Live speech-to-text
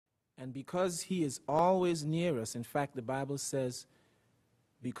And because he is always near us, in fact, the Bible says,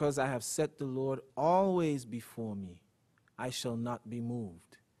 because I have set the Lord always before me, I shall not be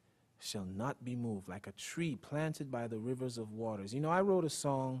moved. Shall not be moved, like a tree planted by the rivers of waters. You know, I wrote a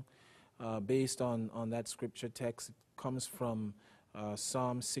song based on that scripture text. It comes from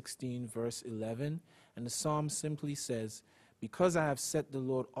Psalm 16, verse 11. And the psalm simply says, because I have set the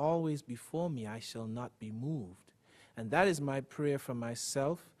Lord always before me, I shall not be moved. And that is my prayer for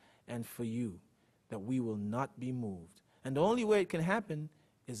myself and for you, that we will not be moved. And the only way it can happen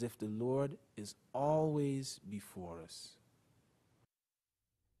is if the Lord is always before us.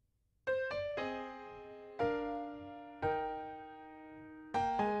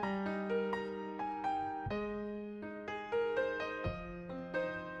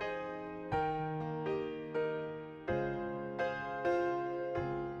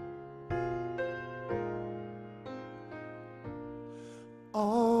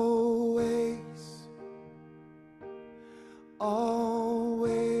 Always, always,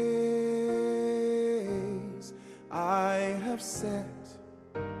 I have set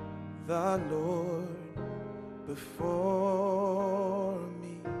the Lord before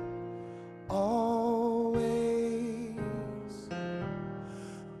me. Always,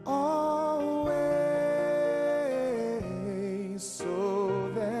 always,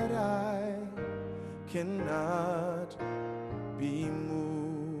 so that I cannot be moved.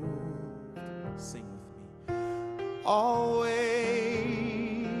 Sing with me. Always,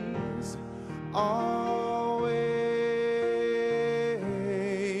 always,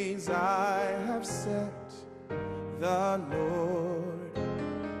 I have set the Lord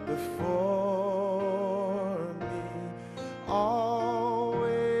before me.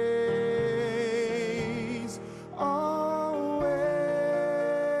 Always, always,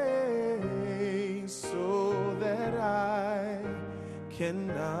 so that I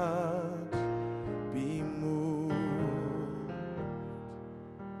cannot be moved.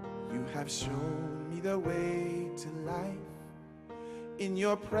 You have shown me the way to life. In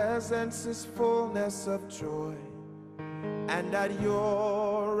your presence is fullness of joy, and at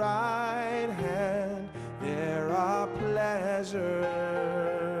your right hand there are pleasures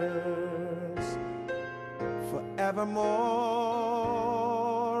forevermore.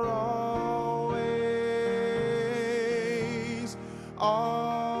 Always,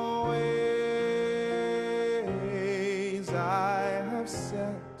 always, I have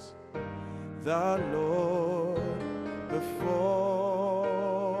set the Lord before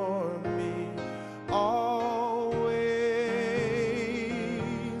me. Always,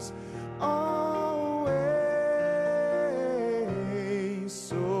 always,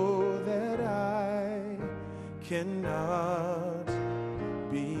 so that I cannot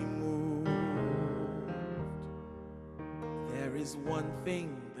be moved. There is one thing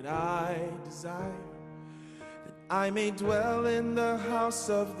that I desire, that I may dwell in the house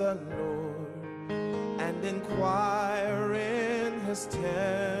of the Lord and inquire in his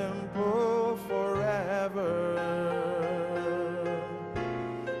temple forever,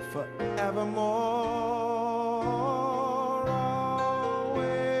 forevermore.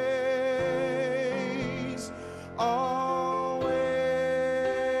 Always, always,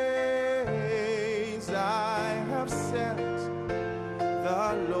 I have set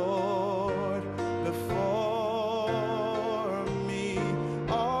the Lord before me.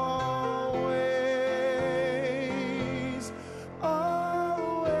 Always,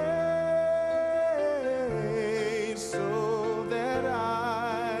 always, so that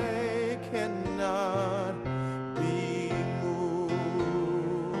I cannot be moved.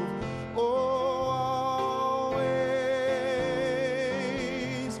 Oh, always,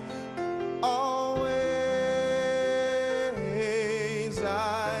 always,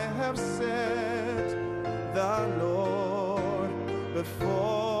 I have set the Lord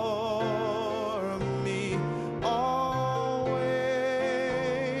before me. Always,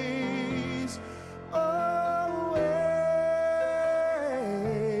 always,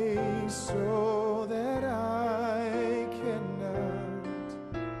 so that I cannot,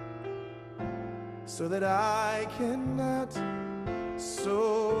 so that I cannot,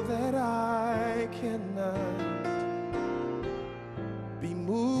 so that I cannot be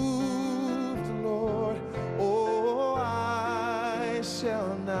moved, Lord. Oh, I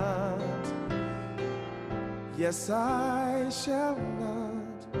shall not, yes, I shall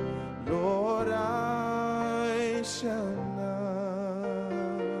not, Lord, I shall not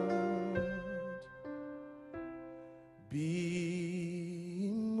be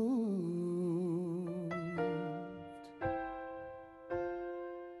moved.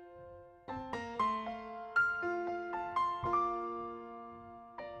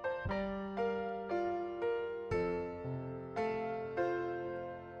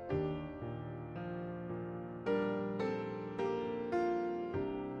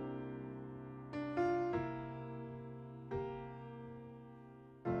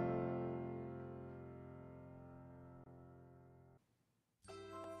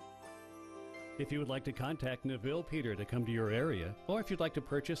 If you would like to contact Neville Peter to come to your area, or if you'd like to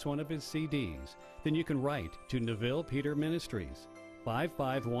purchase one of his CDs, then you can write to Neville Peter Ministries,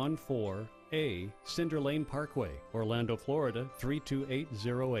 5514A Cinder Lane Parkway, Orlando, Florida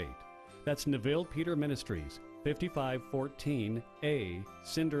 32808. That's Neville Peter Ministries, 5514A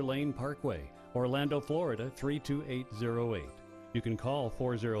Cinder Lane Parkway, Orlando, Florida 32808. You can call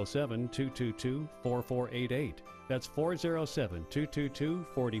 407-222-4488. That's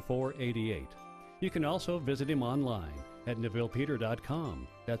 407-222-4488. You can also visit him online at NevillePeter.com.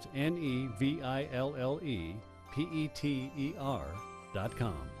 That's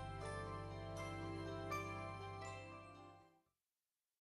NevillePeter.com.